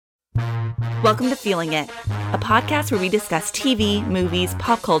Welcome to Feeling It, a podcast where we discuss TV, movies,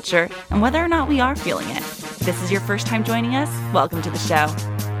 pop culture, and whether or not we are feeling it. If this is your first time joining us, welcome to the show.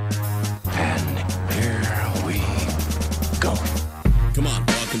 And here we go. Come on,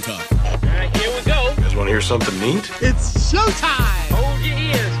 walk and talk. All right, here we go. You guys want to hear something neat? It's showtime. Hold your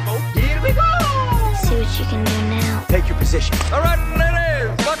ears, folks. Here we go. See what you can do now. Take your position. All right,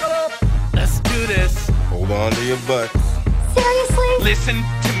 ladies, buckle up. Let's do this. Hold on to your butts. Seriously? Listen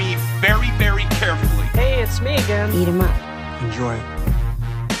to me very, very carefully. Hey, it's me again. Eat 'em up. Enjoy.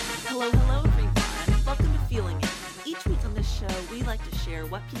 Hello, everyone. Welcome to Feeling It. Each week on this show, we like to share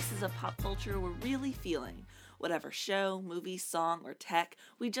what pieces of pop culture we're really feeling. Whatever show, movie, song, or tech,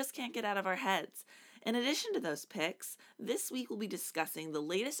 we just can't get out of our heads. In addition to those picks, this week we'll be discussing the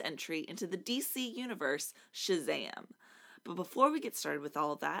latest entry into the DC universe, Shazam. But before we get started with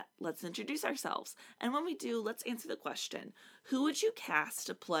all of that, let's introduce ourselves. And when we do, let's answer the question, who would you cast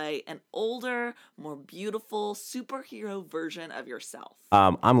to play an older, more beautiful superhero version of yourself?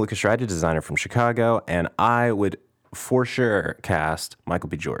 I'm Lucas Ryder, designer from Chicago, and I would for sure cast Michael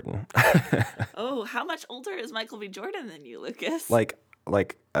B. Jordan. Oh, how much older is Michael B. Jordan than you, Lucas? like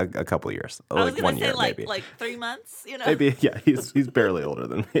a couple of years, I was like gonna 1 say year, like maybe. like 3 months, you know? Maybe, yeah. He's barely older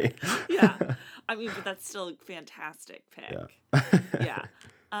than me. Yeah. I mean, but that's still a fantastic pick. Yeah.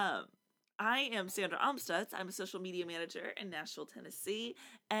 Yeah. I am Sandra Amstutz. I'm a social media manager in Nashville, Tennessee.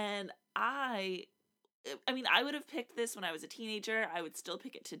 And I would have picked this when I was a teenager. I would still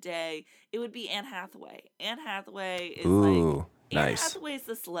pick it today. It would be Anne Hathaway. Anne Hathaway is Ooh, Anne nice. Hathaway is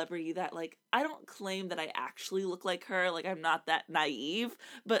the celebrity that, like, I don't claim that I actually look like her. Like, I'm not that naive.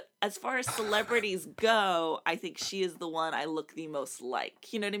 But as far as celebrities go, I think she is the one I look the most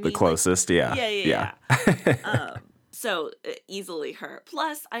like. You know what I mean? The closest, yeah. Yeah. So easily her.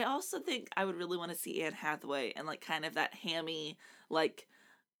 Plus, I also think I would really want to see Anne Hathaway and like kind of that hammy, like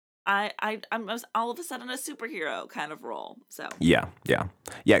I'm all of a sudden a superhero kind of role. So Yeah.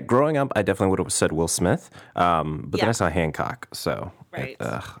 Growing up, I definitely would have said Will Smith, but then I saw Hancock, so Right.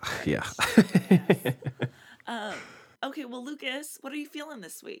 Yeah. Okay, well, Lucas, what are you feeling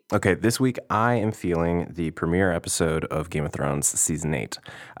this week? Okay, this week I am feeling the premiere episode of Game of Thrones season 8.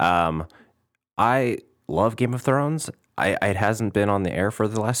 I love Game of Thrones. It hasn't been on the air for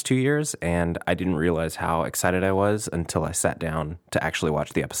the last 2 years, and I didn't realize how excited I was until I sat down to actually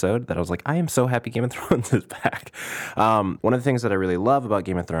watch the episode, that I was like, I am so happy Game of Thrones is back. One of the things that I really love about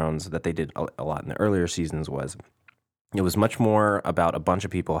Game of Thrones that they did a lot in the earlier seasons was it was much more about a bunch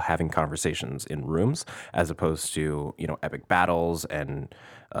of people having conversations in rooms as opposed to, epic battles and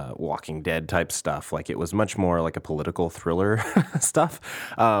Walking Dead type stuff. Like, it was much more like a political thriller stuff.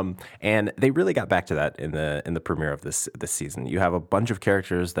 And they really got back to that in the premiere of this season. You have a bunch of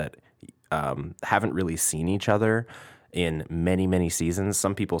characters that haven't really seen each other in many, many seasons.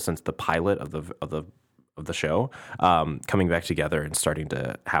 Some people since the pilot of the show, coming back together and starting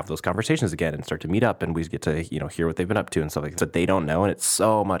to have those conversations again and start to meet up, and we get to hear what they've been up to and stuff like that they don't know, and it's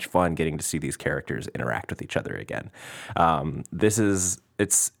so much fun getting to see these characters interact with each other again.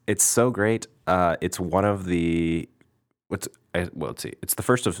 It's so great. It's one of the let's see. It's the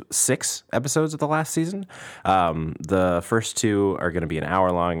first of 6 episodes of the last season. The first 2 are going to be an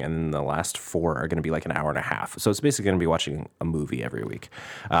hour long, and then the last 4 are going to be like an hour and a half. So it's basically going to be watching a movie every week.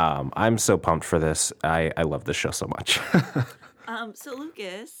 I'm so pumped for this. I love this show so much. So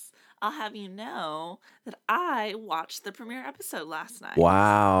Lucas, I'll have you know that I watched the premiere episode last night.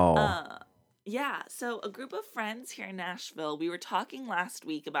 Wow. Yeah, so a group of friends here in Nashville, we were talking last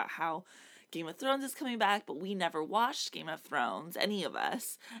week about how Game of Thrones is coming back, but we never watched Game of Thrones, any of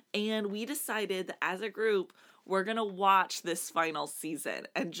us. And we decided that as a group, we're going to watch this final season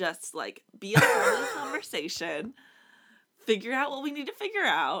and just like be a part of the conversation, figure out what we need to figure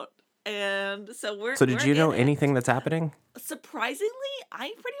out. And so did you know anything that's happening? Surprisingly,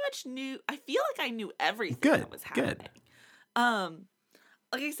 I pretty much knew, I feel like I knew everything Good, that was happening. good.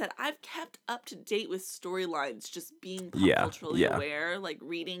 Like I said, I've kept up to date with storylines, just being pop culturally aware, like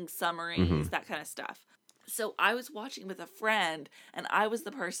reading summaries, that kind of stuff. So I was watching with a friend, and I was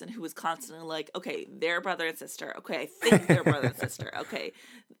the person who was constantly like, okay, they're brother and sister. Okay, I think they're brother and sister. Okay,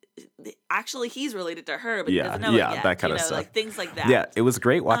 actually, he's related to her, but he doesn't know it yet. That kind of stuff. Like things like that. Yeah, it was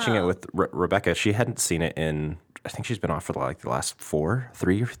great watching it with Rebecca. She hadn't seen it in, I think she's been off for like the last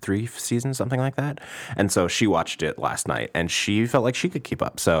three seasons, something like that. And so she watched it last night, and she felt like she could keep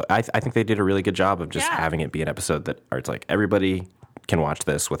up. So I think they did a really good job of just having it be an episode that it's like everybody can watch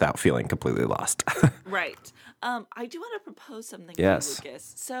this without feeling completely lost. Right. I do want to propose something Yes. to you,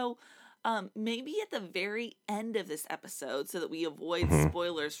 Lucas. So maybe at the very end of this episode, so that we avoid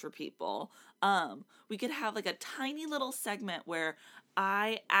spoilers for people, we could have like a tiny little segment where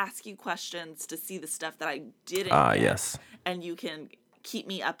I ask you questions to see the stuff that I didn't get, Yes. and you can keep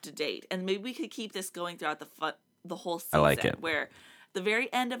me up to date. And maybe we could keep this going throughout the whole season. I like it. Where the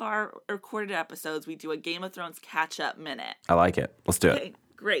very end of our recorded episodes, we do a Game of Thrones catch-up minute. I like it. Let's do it. Okay,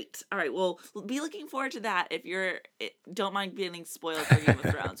 great. All right, well, be looking forward to that if don't mind getting spoiled for Game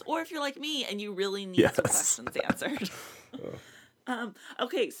of Thrones. Or if you're like me and you really need some questions answered.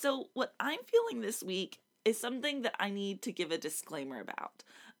 Okay, so what I'm feeling this week is something that I need to give a disclaimer about.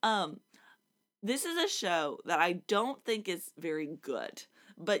 This is a show that I don't think is very good,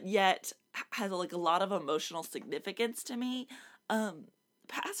 but yet has like a lot of emotional significance to me.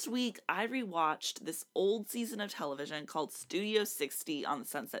 Past week, I rewatched this old season of television called Studio 60 on the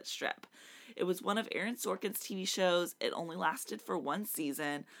Sunset Strip. It was one of Aaron Sorkin's TV shows. It only lasted for one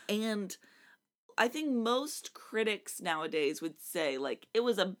season, and I think most critics nowadays would say, like, it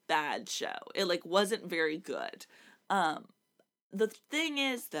was a bad show. It, like, wasn't very good. The thing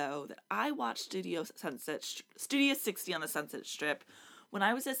is, though, that I watched Studio 60 on the Sunset Strip when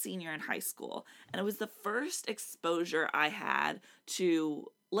I was a senior in high school, and it was the first exposure I had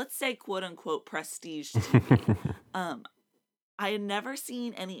to, let's say, quote-unquote, prestige TV. I had never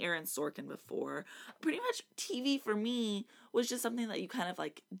seen any Aaron Sorkin before. Pretty much TV for me was just something that you kind of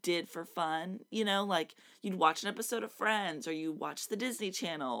like did for fun, you know, like you'd watch an episode of Friends or you watch the Disney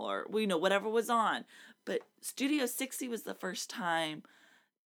Channel or, you know, whatever was on. But Studio 60 was the first time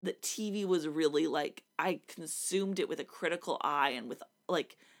that TV was really like, I consumed it with a critical eye and with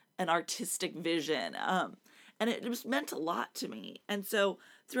like an artistic vision. And it was meant a lot to me. And so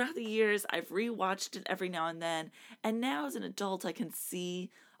throughout the years, I've rewatched it every now and then. And now as an adult, I can see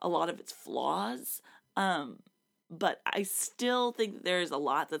a lot of its flaws. But I still think there's a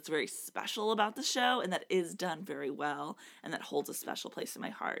lot that's very special about the show and that is done very well and that holds a special place in my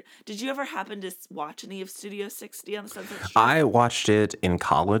heart. Did you ever happen to watch any of Studio 60 on the Sunset Strip? I watched it in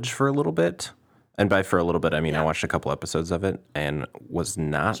college for a little bit. And by for a little bit, I mean, I watched a couple episodes of it and was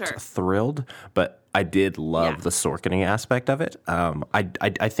not thrilled, but I did love the Sorkin aspect of it.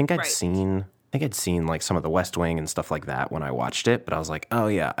 I think I'd seen like some of the West Wing and stuff like that when I watched it, but I was like, oh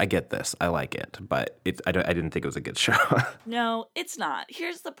yeah, I get this. I like it, but I didn't think it was a good show. No, it's not.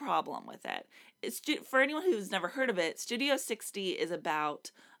 Here's the problem with it. For anyone who's never heard of it, Studio 60 is about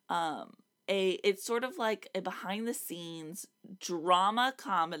it's sort of like a behind the scenes drama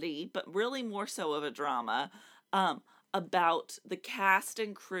comedy, but really more so of a drama, about the cast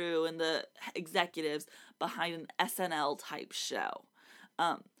and crew and the executives behind an SNL type show.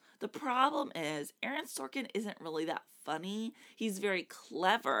 The problem is Aaron Sorkin isn't really that funny. He's very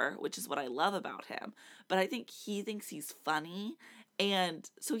clever, which is what I love about him, but I think he thinks he's funny. And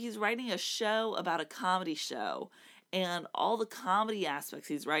so he's writing a show about a comedy show, and all the comedy aspects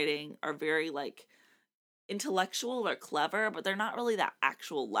he's writing are very like intellectual or clever, but they're not really that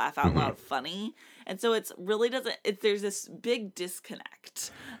actual laugh out loud funny. And so it's really there's this big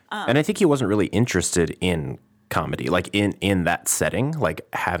disconnect. And I think he wasn't really interested in comedy, like in that setting, like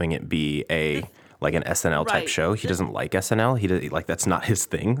having it be like an SNL type show. He doesn't like SNL. He does, like that's not his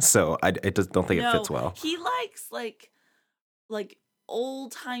thing. So I don't think it fits well. He likes like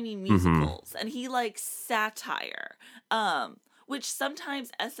old timey musicals, and he likes satire, which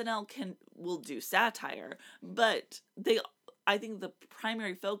sometimes SNL will do satire, but I think the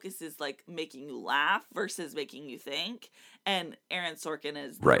primary focus is like making you laugh versus making you think, and Aaron Sorkin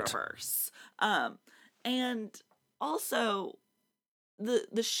is the reverse. And also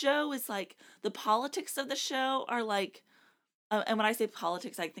the show is like the politics of the show are like. And when I say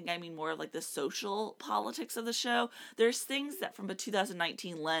politics, I think I mean more of like the social politics of the show. There's things that from a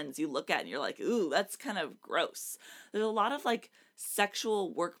 2019 lens you look at and you're like, ooh, that's kind of gross. There's a lot of like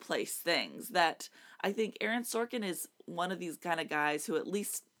sexual workplace things that I think Aaron Sorkin is one of these kind of guys who at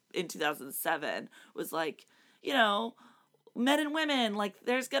least in 2007 was like, you know, men and women, like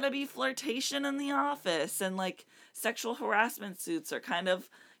there's going to be flirtation in the office and like sexual harassment suits are kind of,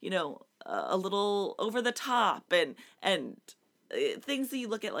 you know, a little over the top and things that you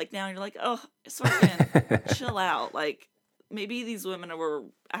look at like now and you're like, oh, Sorkin, chill out. Like maybe these women were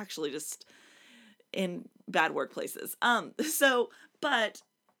actually just in bad workplaces. But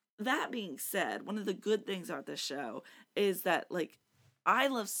that being said, one of the good things about this show is that like I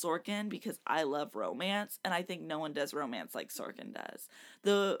love Sorkin because I love romance, and I think no one does romance like Sorkin does.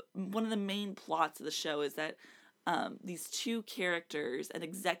 One of the main plots of the show is that these two characters, an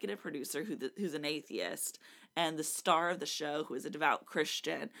executive producer who's an atheist, and the star of the show, who is a devout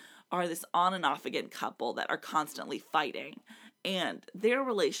Christian, are this on and off again couple that are constantly fighting. And their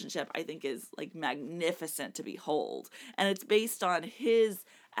relationship, I think, is like magnificent to behold. And it's based on his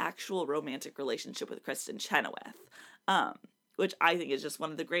actual romantic relationship with Kristen Chenoweth, which I think is just one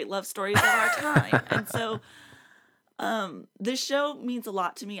of the great love stories of our time. And so this show means a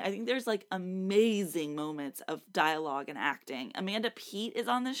lot to me. I think there's like amazing moments of dialogue and acting. Amanda Peet is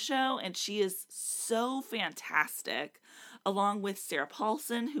on this show, and she is so fantastic, along with Sarah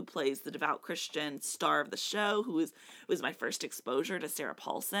Paulson, who plays the devout Christian star of the show, was my first exposure to Sarah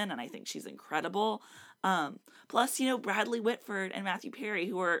Paulson, and I think she's incredible. Plus, Bradley Whitford and Matthew Perry,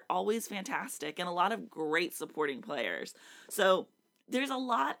 who are always fantastic, and a lot of great supporting players. So there's a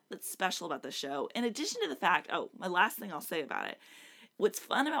lot that's special about the show. In addition to the fact, my last thing I'll say about it, what's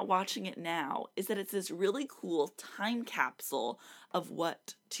fun about watching it now is that it's this really cool time capsule of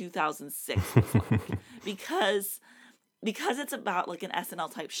what 2006 was like. Because it's about like an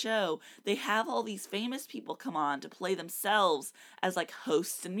SNL type show, they have all these famous people come on to play themselves as like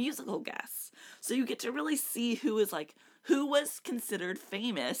hosts and musical guests. So you get to really see who was considered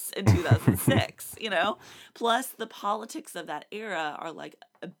famous in 2006, Plus the politics of that era are like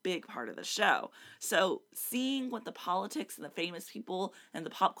a big part of the show. So seeing what the politics and the famous people and the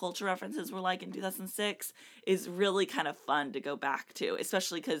pop culture references were like in 2006 is really kind of fun to go back to,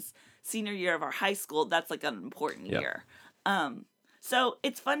 especially because senior year of our high school, that's like an important year. So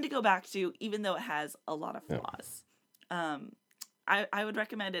it's fun to go back to, even though it has a lot of flaws. I would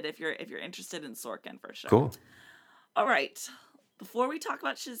recommend it if you're interested in Sorkin for sure. Cool. All right. Before we talk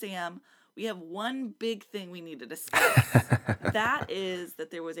about Shazam, we have one big thing we need to discuss. That is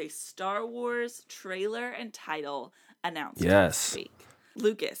that there was a Star Wars trailer and title announced this week.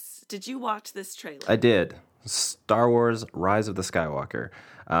 Lucas, did you watch this trailer? I did. Star Wars Rise of the Skywalker.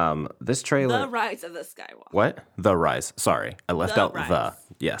 This trailer... The Rise of the Skywalker. What? The Rise. Sorry. I left out Rise. the.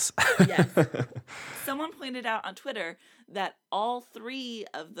 Yes. Yes. Someone pointed out on Twitter that all three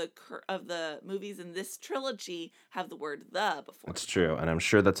of the movies in this trilogy have the word "the" before. That's true, and I'm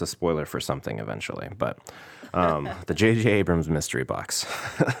sure that's a spoiler for something eventually, but the J.J. Abrams mystery box.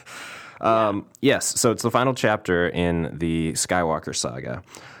 Yes, so it's the final chapter in the Skywalker saga.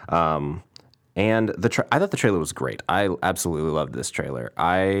 And I thought the trailer was great. I absolutely loved this trailer.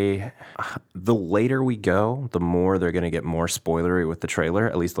 The later we go, the more they're going to get more spoilery with the trailer,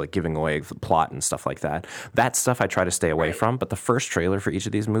 at least like giving away the plot and stuff like that. That stuff I try to stay away from, but the first trailer for each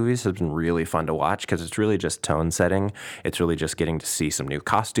of these movies has been really fun to watch because it's really just tone setting. It's really just getting to see some new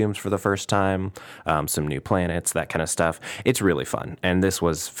costumes for the first time, some new planets, that kind of stuff. It's really fun, and this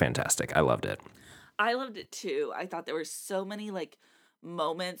was fantastic. I loved it. I loved it too. I thought there were so many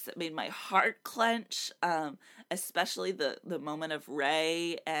moments that made my heart clench, especially the moment of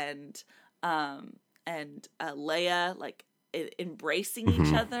Rey and Leia embracing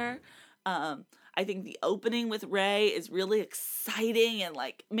each other. I think the opening with Rey is really exciting, and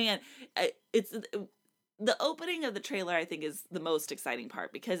it's the opening of the trailer I think is the most exciting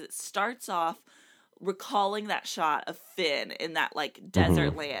part because it starts off recalling that shot of Finn in that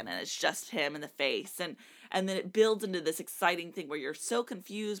desert land, and it's just him in the face, and then it builds into this exciting thing where you're so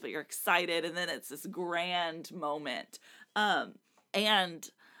confused, but you're excited. And then it's this grand moment. The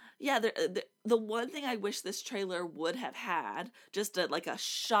one thing I wish this trailer would have had, just a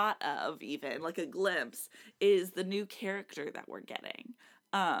shot of, even like a glimpse, is the new character that we're getting.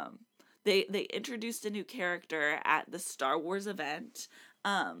 They introduced a new character at the Star Wars event.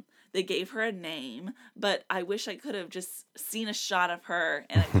 They gave her a name, but I wish I could have just seen a shot of her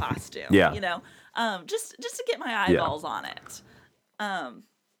in a costume. Just to get my eyeballs on it.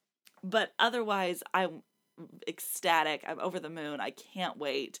 But otherwise, I'm ecstatic. I'm over the moon. I can't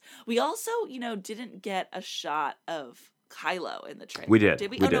wait. We also, didn't get a shot of Kylo in the trailer. We did. Did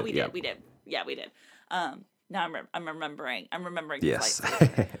we? We did. No, we yeah. did. We did. Yeah, we did. Now I'm remembering. I'm remembering. Yes.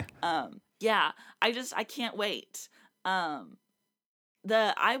 I can't wait. I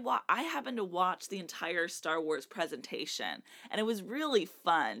happened to watch the entire Star Wars presentation, and it was really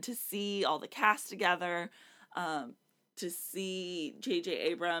fun to see all the cast together, to see J.J.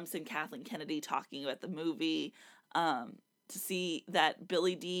 Abrams and Kathleen Kennedy talking about the movie, to see that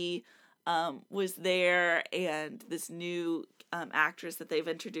Billy Dee was there, and this new actress that they've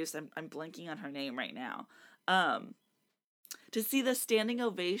introduced. I'm blanking on her name right now. To see the standing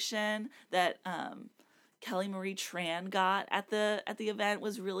ovation that Kelly Marie Tran got at the event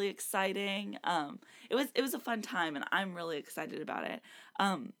was really exciting. It was a fun time, and I'm really excited about it.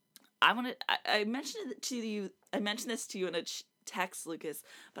 I mentioned it to you. I mentioned this to you in a text, Lucas,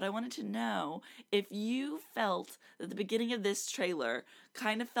 but I wanted to know if you felt that the beginning of this trailer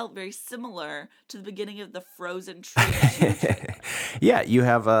kind of felt very similar to the beginning of the Frozen trailer. Yeah, you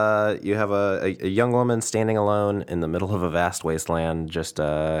have a young woman standing alone in the middle of a vast wasteland, just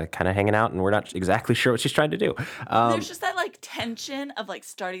kind of hanging out, and we're not exactly sure what she's trying to do. There's just that tension of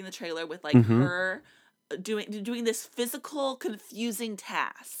starting the trailer with her doing this physical, confusing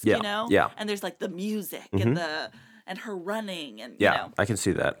task, Yeah, you know? yeah. And there's like the music and her running and Yeah, you know. I can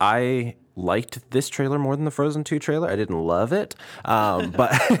see that. I liked this trailer more than the Frozen 2 trailer. I didn't love it,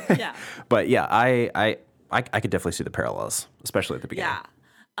 but Yeah. but yeah, I could definitely see the parallels, especially at the beginning.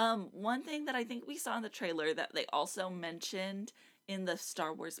 Yeah. One thing that I think we saw in the trailer that they also mentioned in the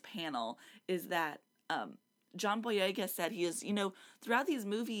Star Wars panel is that John Boyega said he is, throughout these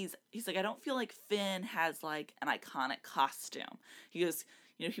movies, he's like, I don't feel like Finn has like an iconic costume. He goes,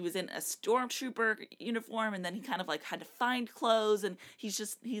 he was in a stormtrooper uniform and then he kind of like had to find clothes and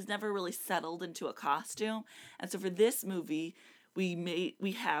he's never really settled into a costume. And so for this movie,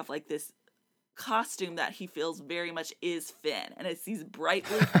 we have like this costume that he feels very much is Finn, and it's these bright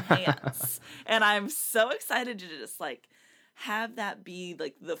blue pants. And I'm so excited to just like have that be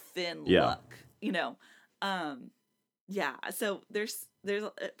like the Finn look, yeah. So there's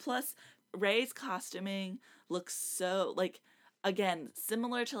plus Rey's costuming looks so like, again,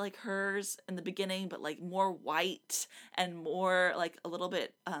 similar to like hers in the beginning, but like more white and more like a little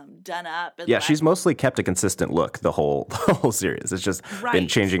bit done up. And Yeah, she's mostly kept a consistent look the whole series. It's just been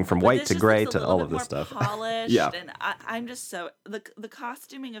changing from white to gray to all of this stuff. Polished, Yeah, and I'm just so the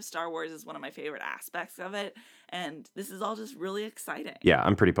costuming of Star Wars is one of my favorite aspects of it, and this is all just really exciting. yeah,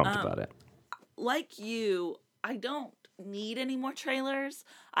 I'm pretty pumped about it. Like you, I don't need any more trailers.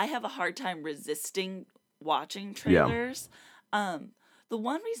 I have a hard time resisting watching trailers. The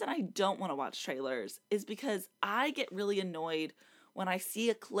one reason I don't want to watch trailers is because I get really annoyed when I see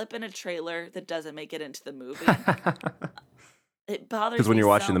a clip in a trailer that doesn't make it into the movie. It bothers me Because when you're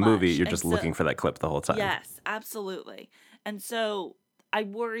watching so the movie, much. you're just looking for that clip the whole time. Yes, absolutely. And so I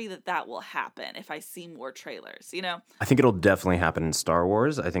worry that will happen if I see more trailers, I think it'll definitely happen in Star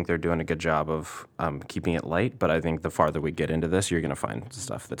Wars. I think they're doing a good job of keeping it light, but I think the farther we get into this, you're going to find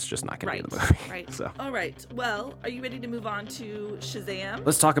stuff that's just not going to be in the movie. Right. So All right. Well, are you ready to move on to Shazam?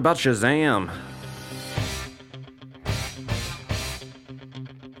 let's talk about Shazam.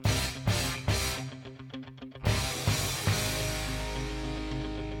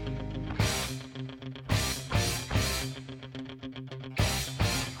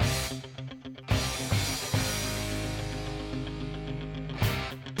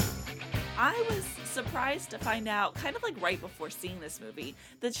 I was surprised to find out, kind of like right before seeing this movie,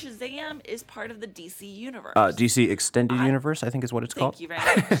 that Shazam is part of the DC universe. DC Extended Universe, I think is what it's called. Thank you very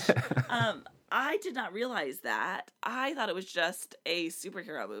much. I did not realize that. I thought it was just a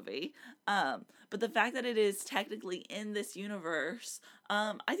superhero movie. But the fact that it is technically in this universe,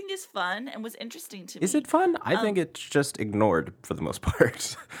 I think is fun and was interesting to me. Is it fun? I think it's just ignored for the most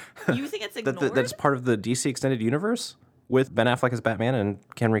part. You think it's ignored? That it's part of the DC Extended Universe with Ben Affleck as Batman and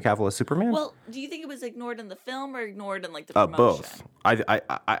Henry Cavill as Superman? Well, do you think it was ignored in the film or ignored in like the promotion? Both.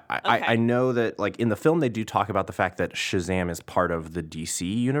 I know that like in the film they do talk about the fact that Shazam is part of the DC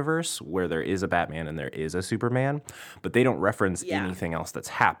universe where there is a Batman and there is a Superman, but they don't reference anything else that's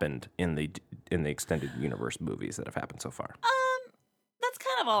happened in the extended universe movies that have happened so far. That's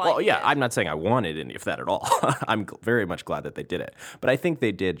kind of all Well, I yeah, get. I'm not saying I wanted any of that at all. I'm very much glad that they did it, but I think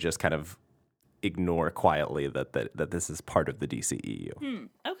they did just kind of ignore quietly that this is part of the DCEU.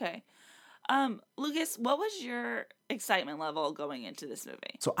 Okay. Lucas, what was your excitement level going into this movie?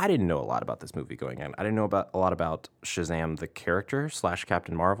 So I didn't know a lot about this movie going in. I didn't know a lot about Shazam, the character /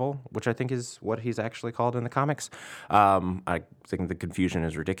 Captain Marvel, which I think is what he's actually called in the comics. I think the confusion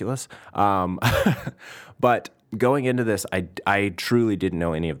is ridiculous. But going into this, I truly didn't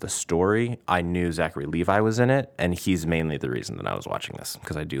know any of the story. I knew Zachary Levi was in it, and he's mainly the reason that I was watching this,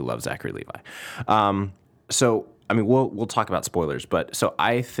 because I do love Zachary Levi. So, I mean, we'll talk about spoilers, but so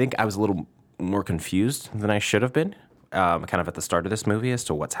I think I was a little more confused than I should have been, kind of at the start of this movie as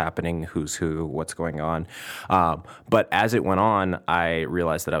to what's happening, who's who, what's going on. But as it went on, I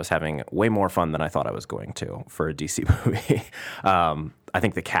realized that I was having way more fun than I thought I was going to for a DC movie. I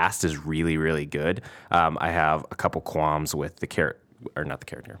think the cast is really, really good. I have a couple qualms with the character, or not the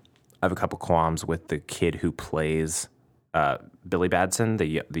character. I have a couple qualms with the kid who plays Billy Batson,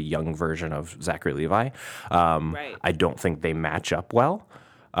 the young version of Zachary Levi. Right. I don't think they match up well.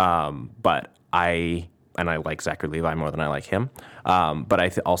 But I like Zachary Levi more than I like him. But I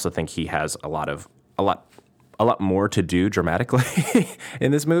also think he has a lot more to do dramatically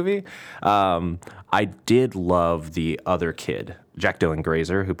in this movie. I did love the other kid, Jack Dylan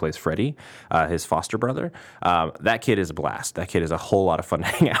Grazer, who plays Freddy, his foster brother. That kid is a blast. That kid is a whole lot of fun to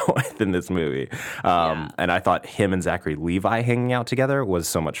hang out with in this movie. And I thought him and Zachary Levi hanging out together was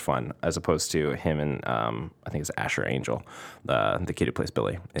so much fun, as opposed to him and I think it's Asher Angel, the kid who plays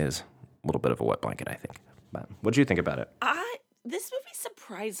Billy, is a little bit of a wet blanket, I think. But what do you think about it? This movie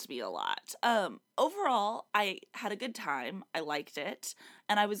surprised me a lot. Overall, I had a good time. I liked it.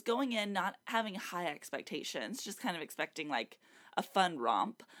 And I was going in not having high expectations, just kind of expecting like a fun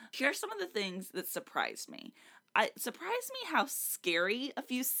romp. Here are some of the things that surprised me. It surprised me how scary a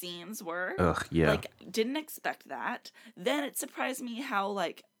few scenes were. Ugh, yeah. Like, didn't expect that. Then it surprised me how,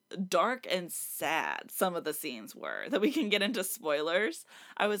 like, dark and sad some of the scenes were, that we can get into spoilers.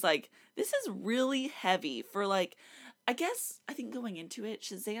 I was like, this is really heavy for, like, I think going into it,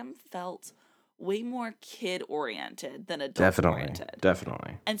 Shazam felt way more kid-oriented than adult-oriented.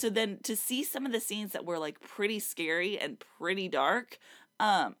 Definitely. And so then to see some of the scenes that were, like, pretty scary and pretty dark,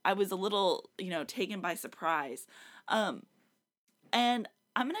 I was a little, taken by surprise. And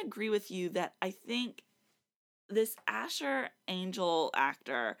I'm going to agree with you that I think this Asher Angel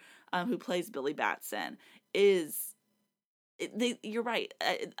actor who plays Billy Batson you're right.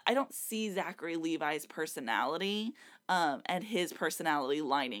 I don't see Zachary Levi's personality and his personality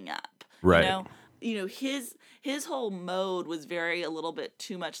lining up. Right. His whole mode was a little bit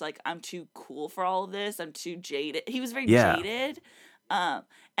too much like, I'm too cool for all of this. I'm too jaded. He was very jaded.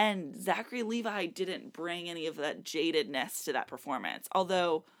 And Zachary Levi didn't bring any of that jadedness to that performance.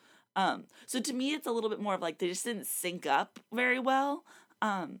 Although, so to me, it's a little bit more of like, they just didn't sync up very well.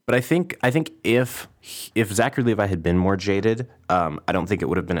 But I think if Zachary Levi had been more jaded, I don't think it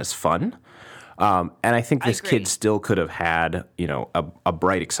would have been as fun. And I think this kid still could have had, a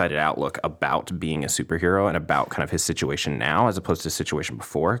bright, excited outlook about being a superhero and about kind of his situation now as opposed to his situation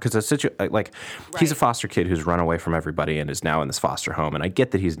before. Because he's a foster kid who's run away from everybody and is now in this foster home. And I get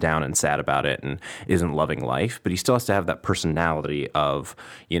that he's down and sad about it and isn't loving life, but he still has to have that personality of,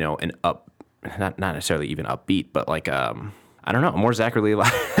 an not necessarily even upbeat, but like I don't know, more Zachary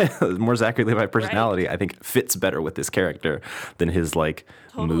Levi personality, I think fits better with this character than his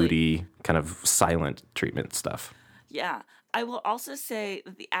moody kind of silent treatment stuff. Yeah. I will also say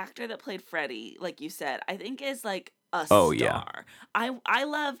that the actor that played Freddy, like you said, I think is like a star. Yeah. I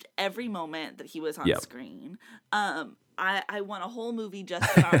loved every moment that he was on screen. I want a whole movie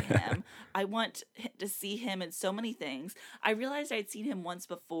just about him. I want to see him in so many things. I realized I'd seen him once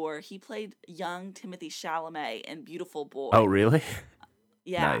before. He played young Timothy Chalamet in Beautiful Boy. Oh, really?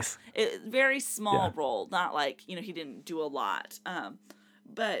 Yeah. Nice. Very small role. Not like, he didn't do a lot.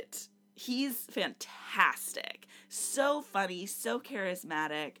 But he's fantastic. So funny, so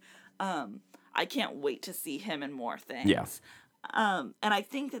charismatic. I can't wait to see him in more things. Yeah. And I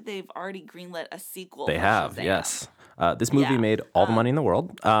think that they've already greenlit a sequel. They have, yes. This movie made all the money in the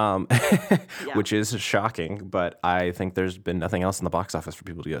world, which is shocking. But I think there's been nothing else in the box office for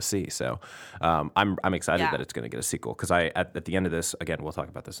people to go see. So I'm excited that it's going to get a sequel. Because at the end of this, again, we'll talk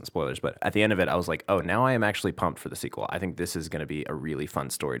about this in spoilers. But at the end of it, I was like, oh, now I am actually pumped for the sequel. I think this is going to be a really fun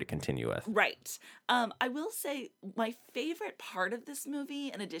story to continue with. Right. I will say my favorite part of this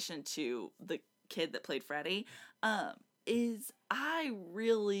movie, in addition to the kid that played Freddy, is I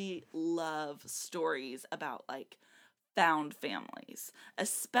really love stories about found families,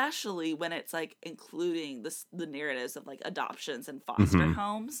 especially when it's including the narratives of adoptions and foster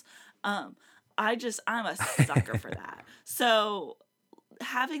homes. I'm a sucker for that. So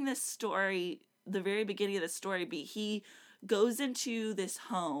having this story, the very beginning of the story be he goes into this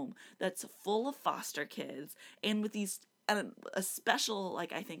home that's full of foster kids and with these. And a special,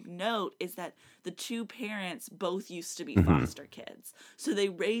 I think, note is that the two parents both used to be foster kids. So they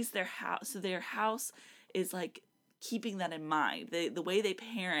raised their house. So their house is keeping that in mind. The way they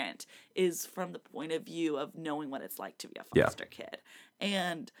parent is from the point of view of knowing what it's like to be a foster kid.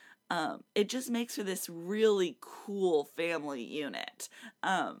 And it just makes for this really cool family unit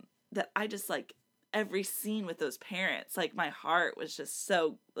that I just every scene with those parents. My heart was just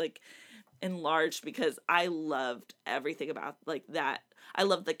so enlarged because I loved everything about that. I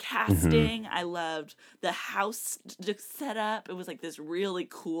loved the casting. I loved the house set up. It was this really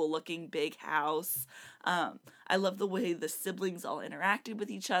cool looking big house. I love the way the siblings all interacted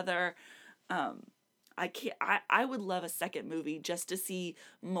with each other. I would love a second movie just to see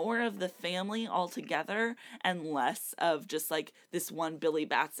more of the family all together and less of just this one Billy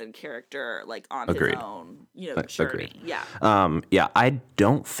Batson character on his own, journey. Agreed. Yeah. I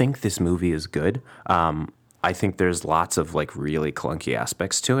don't think this movie is good. I think there's lots of really clunky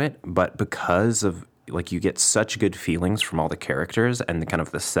aspects to it, but because of you get such good feelings from all the characters and the kind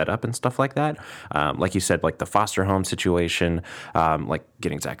of the setup and stuff like that. Like you said, the foster home situation,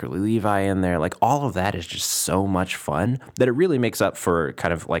 getting Zachary Levi in there, all of that is just so much fun that it really makes up for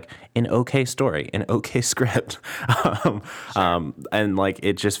kind of an okay story, an okay script. And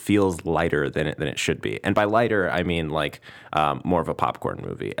it just feels lighter than it should be. And by lighter, I mean more of a popcorn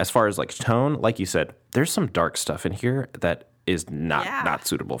movie. As far as tone, like you said, there's some dark stuff in here that is not Yeah. not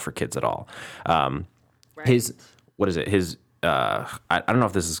suitable for kids at all. Right. His what is it? His I don't know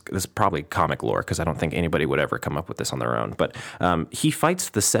if this is probably comic lore because I don't think anybody would ever come up with this on their own. But he fights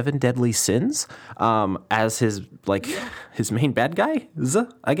the 7 deadly sins as his his main bad guy,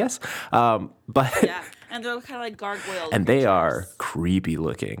 I guess. But Yeah, and they're kind of like gargoyles. and they are creatures. creepy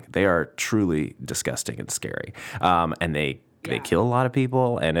looking. They are truly disgusting and scary. And they kill a lot of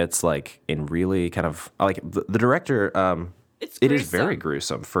people, and it's like in really kind of like the director. It's It is very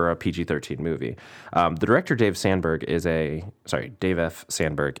gruesome. gruesome for a PG-13 movie. The director Dave F. Sandberg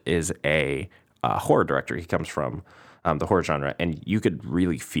is a horror director. He comes from the horror genre, and you could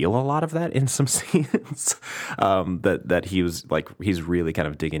really feel a lot of that in some scenes. That he's really kind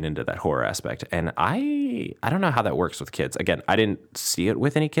of digging into that horror aspect. And I don't know how that works with kids. Again, I didn't see it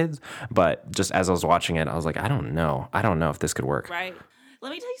with any kids, but just as I was watching it, I was like, I don't know if this could work. Right.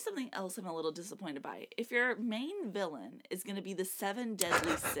 Let me tell you something else I'm a little disappointed by. If your main villain is going to be the 7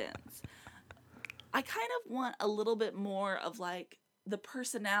 deadly sins, I kind of want a little bit more of like the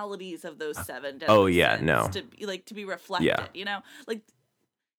personalities of those 7 deadly sins to be reflected, Yeah. you know? Like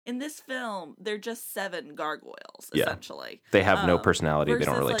in this film, they're just 7 gargoyles Yeah. essentially. They have no personality. They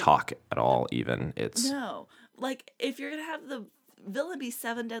don't versus, really like, talk at all even. It's No. Like if you're going to have the villain be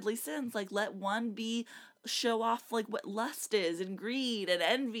 7 deadly sins, like let one be show off like what lust is and greed and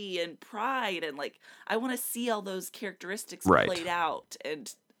envy and pride, and like I want to see all those characteristics Right. played out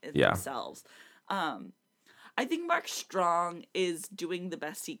and Yeah. themselves. I think Mark Strong is doing the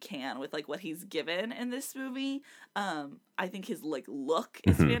best he can with like what he's given in this movie. I think his like look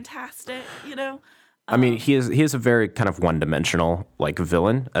is fantastic, you know. I mean, he is a very kind of one-dimensional like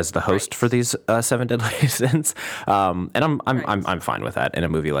villain as the host Right. for these 7 deadly sins, and I'm Right. fine with that in a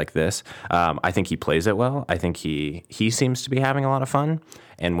movie like this. I think he plays it well. I think he seems to be having a lot of fun,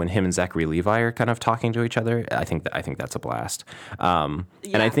 and when him and Zachary Levi are kind of talking to each other, I think that's a blast. And I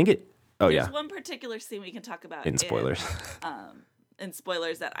Yeah. think it. Oh There's yeah, one particular scene we can talk about in spoilers. in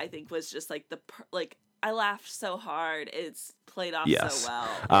spoilers that I think was just like I laughed so hard. It's played off Yes. so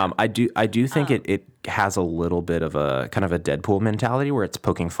well. I do think it has a little bit of a kind of a Deadpool mentality where it's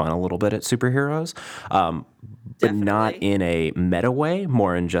poking fun a little bit at superheroes, but not Definitely. in a meta way,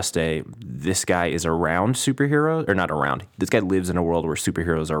 more in just this guy is around superheroes, or not around. This guy lives in a world where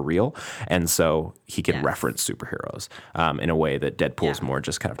superheroes are real, and so he can Yes. reference superheroes in a way that Deadpool's Yeah. more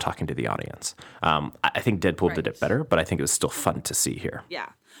just kind of talking to the audience. I think Deadpool did Right. it better, but I think it was still fun to see here. Yeah.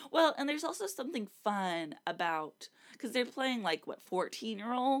 Well, and there's also something fun about because they're playing like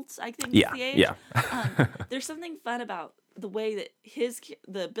 14-year-olds. I think Yeah, is the age. yeah. There's something fun about the way that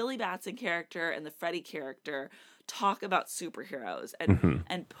the Billy Batson character and the Freddy character talk about superheroes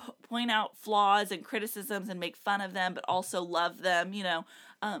and point out flaws and criticisms and make fun of them, but also love them. You know,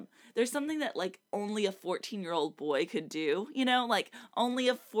 there's something that like only a 14-year-old boy could do. You know, like only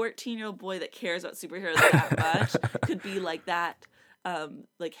a 14-year-old boy that cares about superheroes that much could be like that.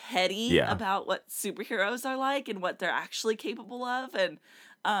 Like heady Yeah. about what superheroes are like and what they're actually capable of, and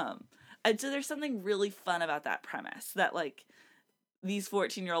so there's something really fun about that premise that like these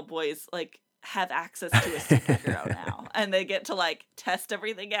 14-year-old boys like have access to a superhero now, and they get to like test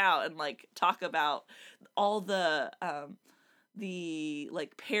everything out and like talk about all the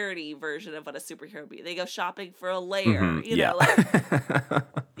like parody version of what a superhero would be. They go shopping for a lair, you know, like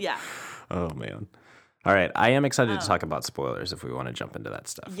yeah. Oh man. All right, I am excited to talk about spoilers if we want to jump into that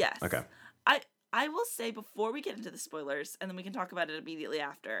stuff. Yes. Okay. I will say before we get into the spoilers, and then we can talk about it immediately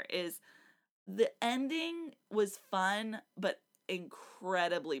after, is the ending was fun, but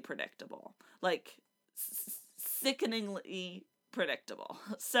incredibly predictable. Like, sickeningly predictable.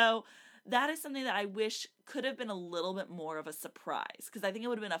 So that is something that I wish could have been a little bit more of a surprise, because I think it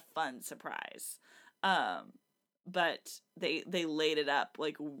would have been a fun surprise. But they laid it up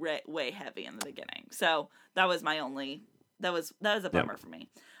like way heavy in the beginning. So that was my only that was a bummer for me.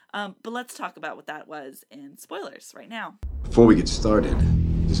 But let's talk about what that was in spoilers right now. Before we get started,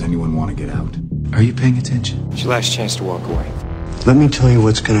 does anyone want to get out? Are you paying attention? It's your last chance to walk away. Let me tell you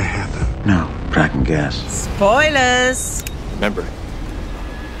what's gonna happen. No, cracking gas. Spoilers! Remember,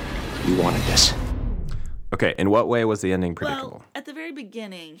 you wanted this. Okay, in what way was the ending predictable? Well, at the very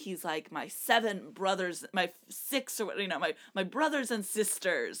beginning, he's like, my 7 brothers, my 6 or you know, my brothers and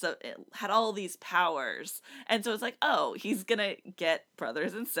sisters had all these powers, and so it's like, oh, he's gonna get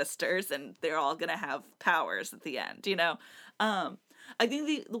brothers and sisters, and they're all gonna have powers at the end, you know. I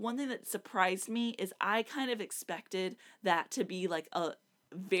think the one thing that surprised me is I kind of expected that to be like a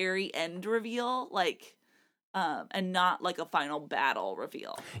very end reveal, like. And not like a final battle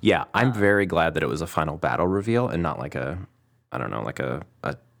reveal. Yeah, I'm very glad that it was a final battle reveal and not like a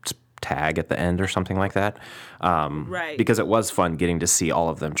tag at the end or something like that. Right. Because it was fun getting to see all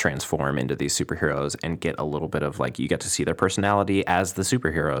of them transform into these superheroes and get a little bit of like, you get to see their personality as the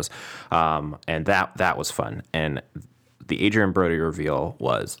superheroes. And that was fun. And the Adrian Brody reveal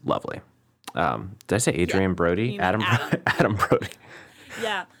was lovely. Did I say Adrian Brody? Adam Brody.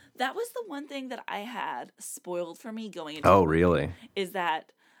 Yeah. That was the one thing that I had spoiled for me going into Oh, really? is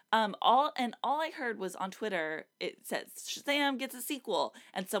that all I heard was on Twitter, it says Shazam gets a sequel,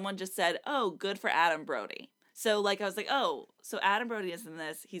 and someone just said, "Oh, good for Adam Brody." So like I was like, "Oh, so Adam Brody is in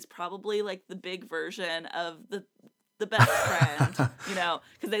this. He's probably like the big version of the best friend, you know,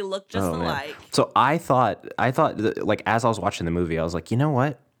 because they look just alike." So I thought like as I was watching the movie, I was like, you know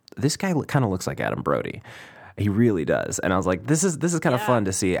what? This guy kind of looks like Adam Brody. He really does. And I was like, this is kind of fun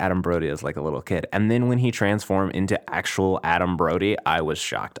to see Adam Brody as like a little kid. And then when he transformed into actual Adam Brody, I was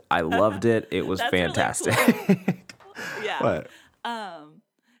shocked. I loved it. It was fantastic. Really cool. Yeah. What?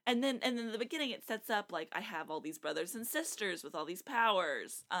 And then in the beginning it sets up like I have all these brothers and sisters with all these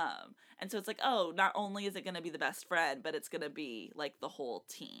powers. And so it's like, oh, not only is it going to be the best friend, but it's going to be like the whole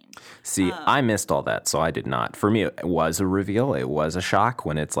team. See, I missed all that, so I did not. For me, it was a reveal. It was a shock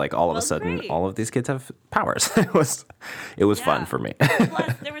when it's like all of a sudden all of these kids have powers. It was fun for me.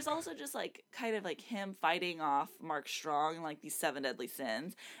 Plus, there was also just like kind of like him fighting off Mark Strong and like these 7 deadly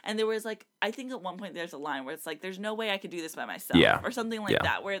sins. And there was like, I think at one point there's a line where it's like, there's no way I could do this by myself or something like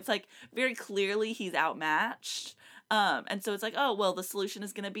that, where it's like very clearly he's outmatched. And so it's like, oh, well, the solution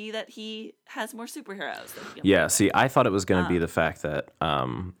is going to be that he has more superheroes. See, I thought it was going to be the fact that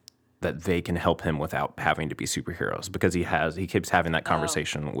that they can help him without having to be superheroes, because he keeps having that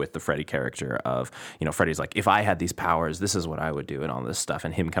conversation with the Freddy character of, you know, Freddy's like, if I had these powers, this is what I would do and all this stuff.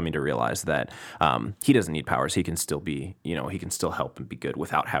 And him coming to realize that he doesn't need powers. He can still be, you know, he can still help and be good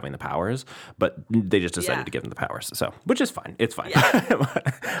without having the powers. But they just decided to give him the powers. So, which is fine. It's fine. Yeah.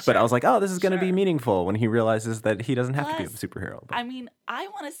 But I was like, oh, this is going to be meaningful when he realizes that he doesn't have to be a superhero. But. I mean, I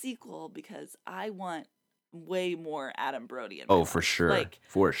want a sequel because I want way more Adam Brody in my life. For sure. Like,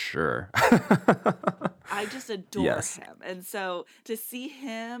 for sure. I just adore him. And so to see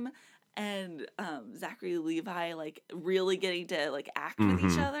him and Zachary Levi like really getting to like act with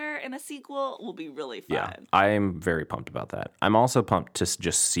each other in a sequel will be really fun. Yeah, I am very pumped about that. I'm also pumped to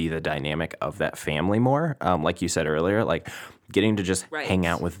just see the dynamic of that family more. Like you said earlier, like getting to just hang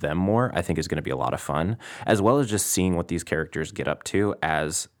out with them more, I think is going to be a lot of fun, as well as just seeing what these characters get up to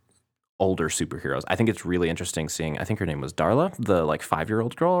as older superheroes. I think it's really interesting seeing, I think her name was Darla, the like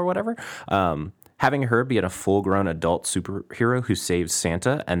 5-year-old girl or whatever, having her be a full-grown adult superhero who saves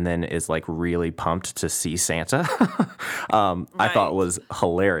Santa and then is like really pumped to see Santa. I thought was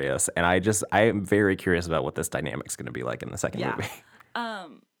hilarious. And I am very curious about what this dynamic's going to be like in the second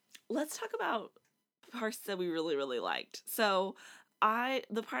movie. Let's talk about parts that we really, really liked. So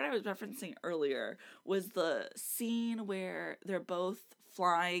the part I was referencing earlier was the scene where they're both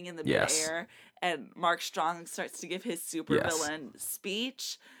flying in the midair and Mark Strong starts to give his supervillain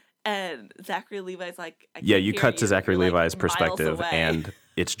speech. And Zachary Levi's like, you cut to Zachary Levi's perspective, and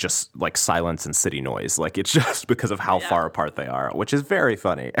it's just like silence and city noise. Like it's just because of how far apart they are, which is very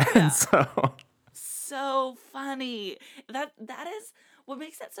funny. Yeah. And so funny. That is what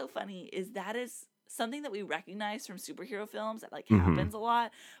makes that so funny is something that we recognize from superhero films that like happens a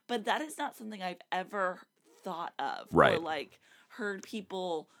lot, but that is not something I've ever thought of or like heard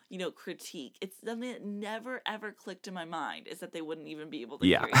people, you know, critique. It's something that never ever clicked in my mind is that they wouldn't even be able to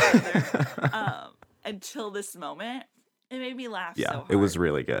hear each other until this moment. It made me laugh so hard. It was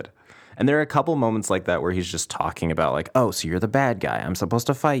really good. And there are a couple moments like that where he's just talking about like, oh, so you're the bad guy. I'm supposed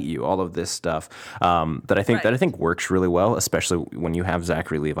to fight you. All of this stuff that I think works really well, especially when you have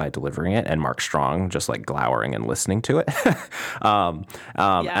Zachary Levi delivering it and Mark Strong just like glowering and listening to it.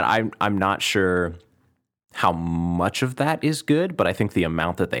 And I'm not sure how much of that is good, but I think the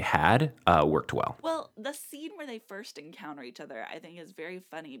amount that they had worked well. Well, the scene where they first encounter each other, I think is very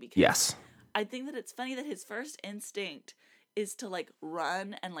funny because I think that it's funny that his first instinct is to like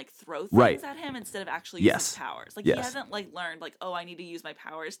run and like throw things at him instead of actually use his powers. Like he hasn't like learned like, oh, I need to use my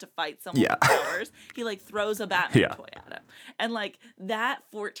powers to fight someone with powers. He like throws a Batman toy at him. And like that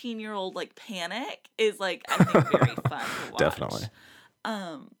 14-year-old like panic is like I think very fun to watch. Definitely.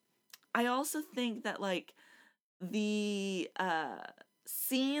 I also think that like the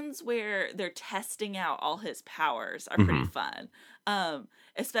scenes where they're testing out all his powers are pretty fun.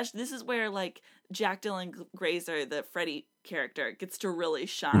 Especially this is where like Jack Dylan Grazer, the Freddy character, gets to really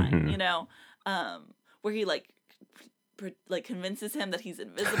shine, you know, where he like like convinces him that he's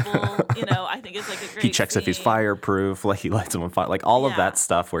invisible. You know, I think it's like a great He checks if he's scene. fireproof, like he lights him on fire, like all of Yeah. that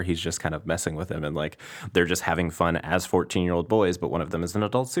stuff where he's just kind of messing with him and like they're just having fun as 14-year-old boys, but one of them is an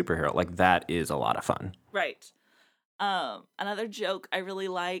adult superhero. Like that is a lot of fun. Right. Another joke I really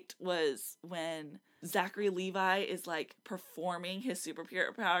liked was when Zachary Levi is like performing his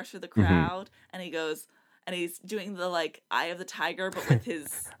superhero powers for the crowd, and he goes and he's doing the like Eye of the Tiger, but with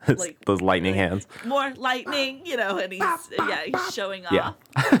his like Those lightning hands. more lightning, you know, and he's showing off.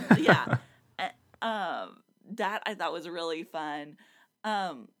 Yeah. Yeah. That I thought was really fun.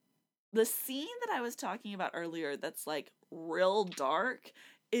 The scene that I was talking about earlier that's like real dark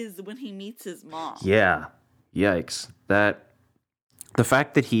is when he meets his mom. Yeah. Yikes. The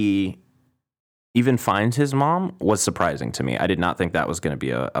fact that he even finds his mom was surprising to me. I did not think that was going to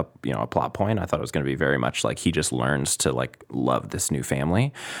be a plot point. I thought it was going to be very much like he just learns to like love this new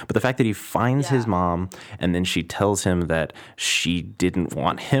family. But the fact that he finds his mom and then she tells him that she didn't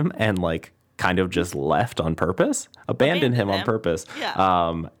want him and like kind of just left on purpose, abandoned him on purpose,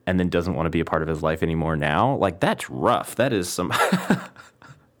 Yeah. and then doesn't want to be a part of his life anymore now. Like that's rough. That is some...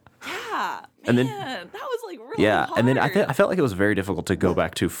 Yeah. And then- Man, that was like really Yeah, hard. and then I felt like it was very difficult to go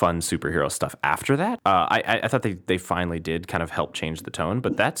back to fun superhero stuff after that. I thought they finally did kind of help change the tone,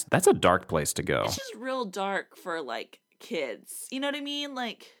 but that's a dark place to go. It's just real dark for like kids. You know what I mean?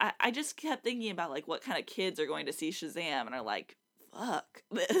 Like I just kept thinking about like what kind of kids are going to see Shazam and are like, fuck,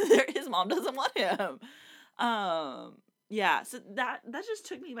 his mom doesn't want him. Yeah, so that just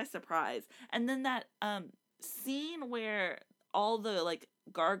took me by surprise. And then that scene where all the like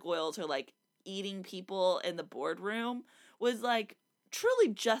gargoyles are like eating people in the boardroom was like truly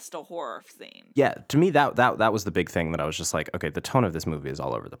just a horror scene. Yeah, to me that was the big thing that I was just like, okay, the tone of this movie is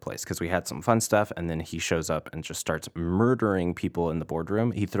all over the place because we had some fun stuff and then he shows up and just starts murdering people in the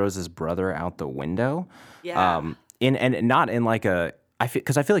boardroom. He throws his brother out the window. Yeah. And not in like a I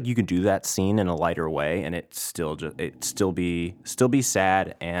feel like you can do that scene in a lighter way and it still be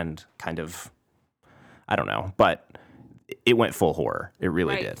sad and kind of I don't know, but it went full horror. It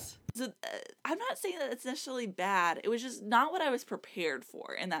really did. So I'm not saying that it's necessarily bad. It was just not what I was prepared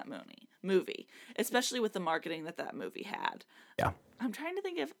for in that movie, especially with the marketing that movie had. Yeah. I'm trying to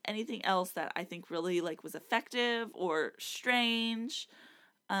think of anything else that I think really like was effective or strange.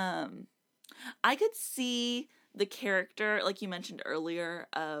 I could see the character, like you mentioned earlier,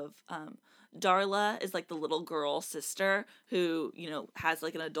 of Darla is like the little girl sister who, you know, has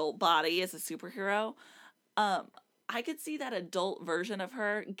like an adult body as a superhero. I could see that adult version of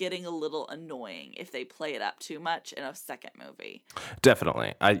her getting a little annoying if they play it up too much in a second movie.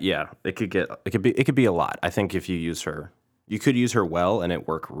 Definitely. It could be a lot. I think if you could use her well and it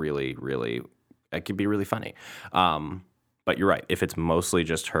work really, really, it could be really funny. But you're right. If it's mostly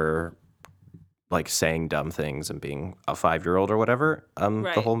just her like saying dumb things and being a 5-year-old or whatever,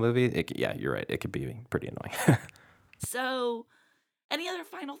 the whole movie, you're right. It could be pretty annoying. So, any other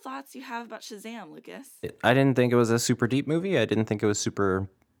final thoughts you have about Shazam, Lucas? I didn't think it was a super deep movie. I didn't think it was super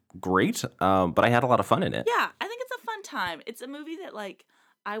great, but I had a lot of fun in it. Yeah, I think it's a fun time. It's a movie that, like,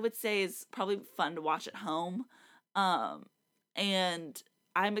 I would say is probably fun to watch at home. And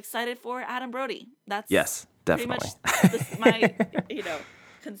I'm excited for Adam Brody. That's yes, definitely. pretty much my,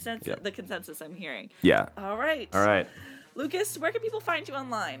 consensus. The consensus I'm hearing. Yeah. All right. Lucas, where can people find you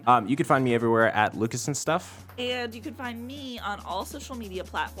online? You can find me everywhere at Lucas and Stuff. And you can find me on all social media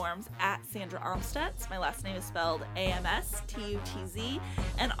platforms at Sandra Armstead. My last name is spelled AMSTUTZ.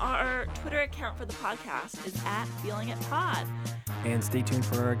 And our Twitter account for the podcast is at FeelingItPod. And stay tuned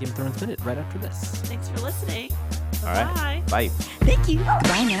for our Game of Thrones Minute right after this. Thanks for listening. All right. Bye. Thank you.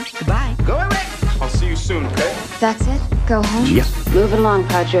 Goodbye now. Goodbye. Go away. I'll see you soon, okay? That's it? Go home? Yep. Move it along,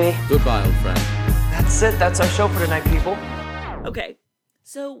 Padre. Goodbye, old friend. That's it. That's our show for tonight, people. Okay,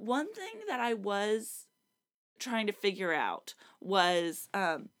 so one thing that I was trying to figure out was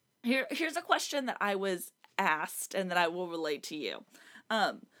here's a question that I was asked and that I will relate to you.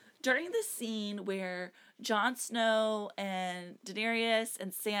 During the scene where Jon Snow and Daenerys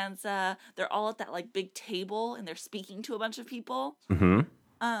and Sansa, they're all at that like big table and they're speaking to a bunch of people.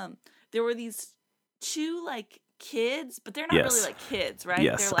 Mm-hmm. There were these two like kids, but they're not really like kids, right?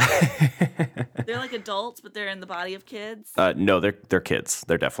 Yes. They're like adults, but they're in the body of kids. No, they're kids.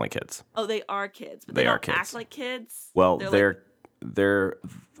 They're definitely kids. Oh, they are kids, but They don't are kids. act like kids. Well, They're they're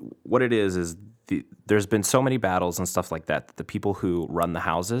what it is there's been so many battles and stuff like that the people who run the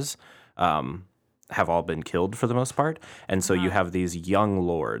houses have all been killed for the most part. And so you have these young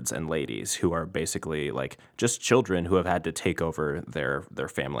lords and ladies who are basically like just children who have had to take over their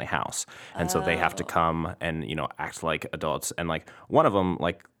family house. And so they have to come and, act like adults. And like one of them,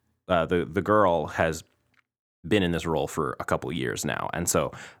 like the girl has been in this role for a couple of years now, and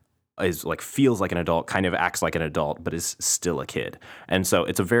so is like feels like an adult, kind of acts like an adult, but is still a kid. And so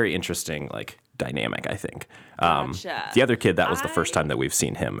it's a very interesting like dynamic, I think. Gotcha. The other kid, that was the first time that we've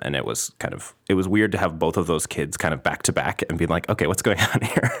seen him, and it was weird to have both of those kids kind of back to back and be like, okay, what's going on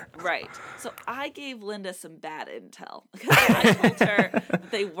here? Right. So I gave Linda some bad intel because I told her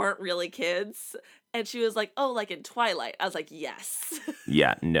that they weren't really kids, and she was like, "Oh, like in Twilight." I was like, "Yes."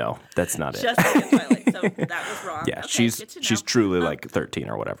 Yeah, no, that's not it. Just like in Twilight. So that was wrong. Yeah, Okay, she's good to know. she's truly like 13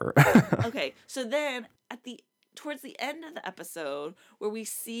 or whatever. Okay, so then towards the end of the episode, where we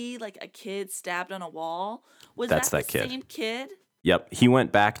see like a kid stabbed on a wall, was That's that that the kid. same kid? Yep, he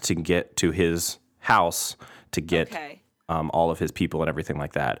went back to get to his house to get Okay. all of his people and everything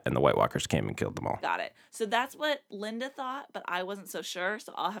like that, and the White Walkers came and killed them all. Got it. So that's what Linda thought, but I wasn't so sure,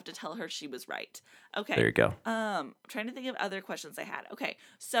 so I'll have to tell her she was right. Okay. There you go. Trying to think of other questions I had. Okay,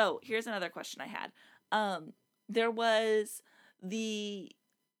 so here's another question I had. There was the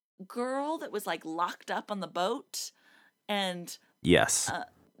girl that was like locked up on the boat, and Yes.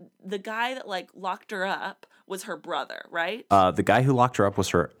 the guy that like locked her up was her brother, right? The guy who locked her up was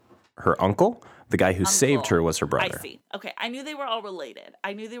her uncle. The guy who saved her was her brother. I see. Okay, I knew they were all related.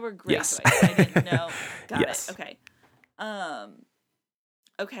 I knew they were Greyjoy. Yes. I didn't know. Got Yes. it. Okay.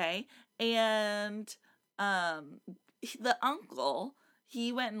 Okay, and the uncle,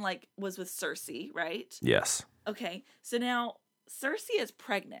 he went and like was with Cersei, right? Yes. Okay, so now Cersei is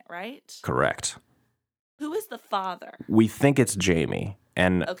pregnant, right? Correct. Who is the father? We think it's Jamie.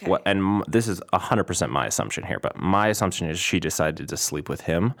 And Okay. this is 100% my assumption here, but my assumption is she decided to sleep with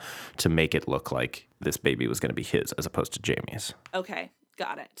him to make it look like this baby was going to be his as opposed to Jamie's. Okay,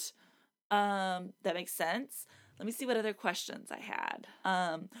 got it. That makes sense. Let me see what other questions I had.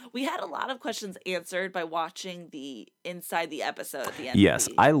 We had a lot of questions answered by watching the inside the episode at the end. Yes,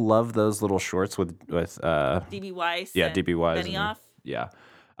 of the I love those little shorts with DB Weiss. yeah, and DB Wise. Benioff. Yeah.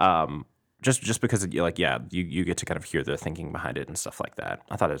 Just because you get to kind of hear their thinking behind it and stuff like that.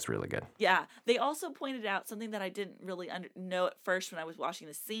 I thought it was really good. Yeah, they also pointed out something that I didn't really know at first when I was watching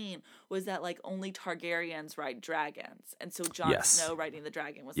the scene was that like only Targaryens ride dragons, and so Jon Yes. Snow riding the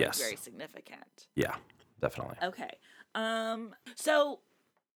dragon was like, very significant. Yeah, definitely. Okay, so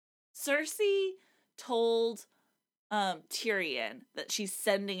Cersei told Tyrion that she's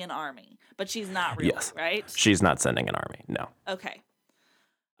sending an army, but she's not really, Yes. right? She's not sending an army. No. Okay,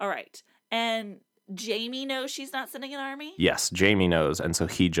 all right, and Jaime knows she's not sending an army. Yes, Jamie knows, and so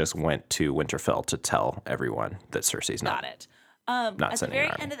he just went to Winterfell to tell everyone that Cersei's Got not it. not At the sending very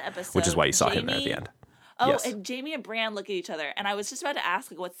an army, end of the episode, which is why you saw him there at the Jaime- end. Oh, Yes. and Jamie and Bran look at each other, and I was just about to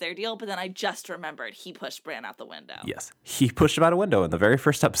ask like, what's their deal, but then I just remembered he pushed Bran out the window. Yes, he pushed him out a window in the very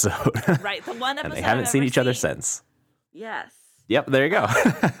first episode. Right, the one episode. And they haven't I've seen ever each other since. Yes. Yep, there you go.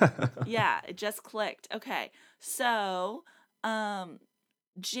 Yeah, it just clicked. Okay, so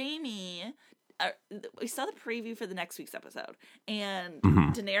Jamie, we saw the preview for the next week's episode, and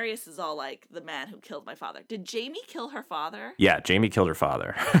Daenerys is all like, "The man who killed my father." Did Jamie kill her father? Yeah, Jamie killed her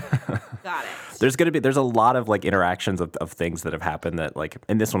father. Got it. There's a lot of like interactions of things that have happened that like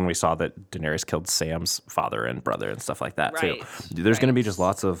in this one we saw that Daenerys killed Sam's father and brother and stuff like that Right, too. There's going to be right. just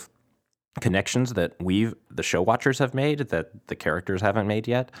lots of connections that the show watchers have made that the characters haven't made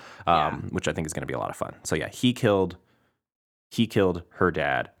yet, which I think is going to be a lot of fun. So yeah, he killed her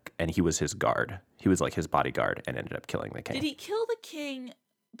dad, and he was his guard. He was like his bodyguard, and ended up killing the king. Did he kill the king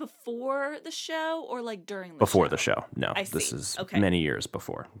before the show or like during the before show? the show? No, I this see. is Okay. many years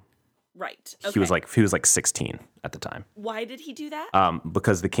before. Right. He was like 16 at the time. Why did he do that?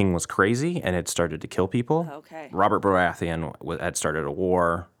 Because the king was crazy and had started to kill people. Okay. Robert Baratheon had started a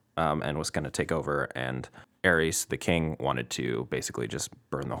war and was going to take over, and Aerys, the king, wanted to basically just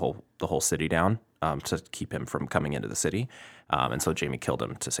burn the whole city down to keep him from coming into the city. And so Jaime killed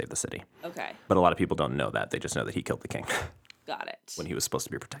him to save the city. Okay. But a lot of people don't know that. They just know that he killed the king Got it. when he was supposed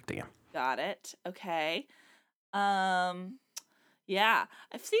to be protecting him. Got it. Okay. Yeah.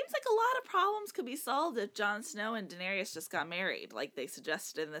 It seems like a lot of problems could be solved if Jon Snow and Daenerys just got married, like they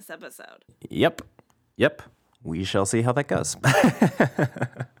suggested in this episode. Yep. We shall see how that goes.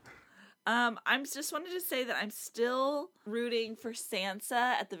 I'm just wanted to say that I'm still rooting for Sansa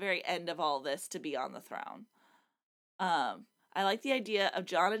at the very end of all this to be on the throne. I like the idea of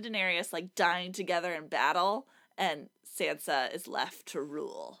Jon and Daenerys like dying together in battle, and Sansa is left to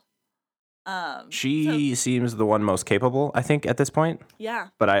rule. She seems the one most capable, I think, at this point. Yeah.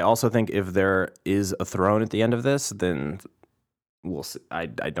 But I also think if there is a throne at the end of this, then we'll see. I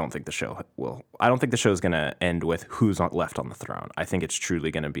don't think the show will. I don't think the show is going to end with who's left on the throne. I think it's truly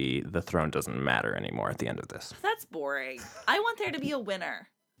going to be the throne doesn't matter anymore at the end of this. That's boring. I want there to be a winner.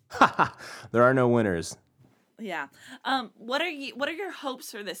 There are no winners. Yeah. What are your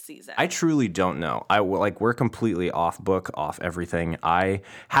hopes for this season? I truly don't know. We're completely off book, off everything. I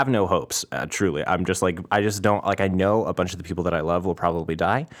have no hopes. Truly, I'm just like, I just don't like. I know a bunch of the people that I love will probably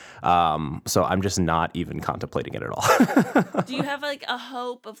die, so I'm just not even contemplating it at all. Do you have like a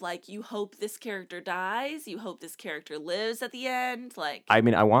hope of like you hope this character dies, you hope this character lives at the end? Like, I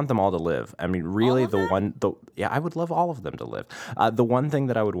mean, I want them all to live. I mean, really, all of I would love all of them to live. The one thing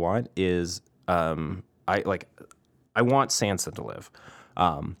that I would want is, I want Sansa to live.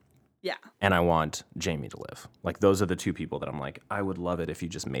 Yeah. And I want Jamie to live. Like, those are the two people that I'm like, I would love it if you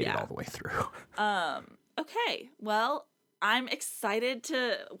just made it all the way through. Okay. Well, I'm excited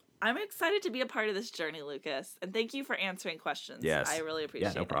to be a part of this journey, Lucas. And thank you for answering questions. Yes. I really appreciate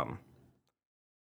it. Yeah, no problem.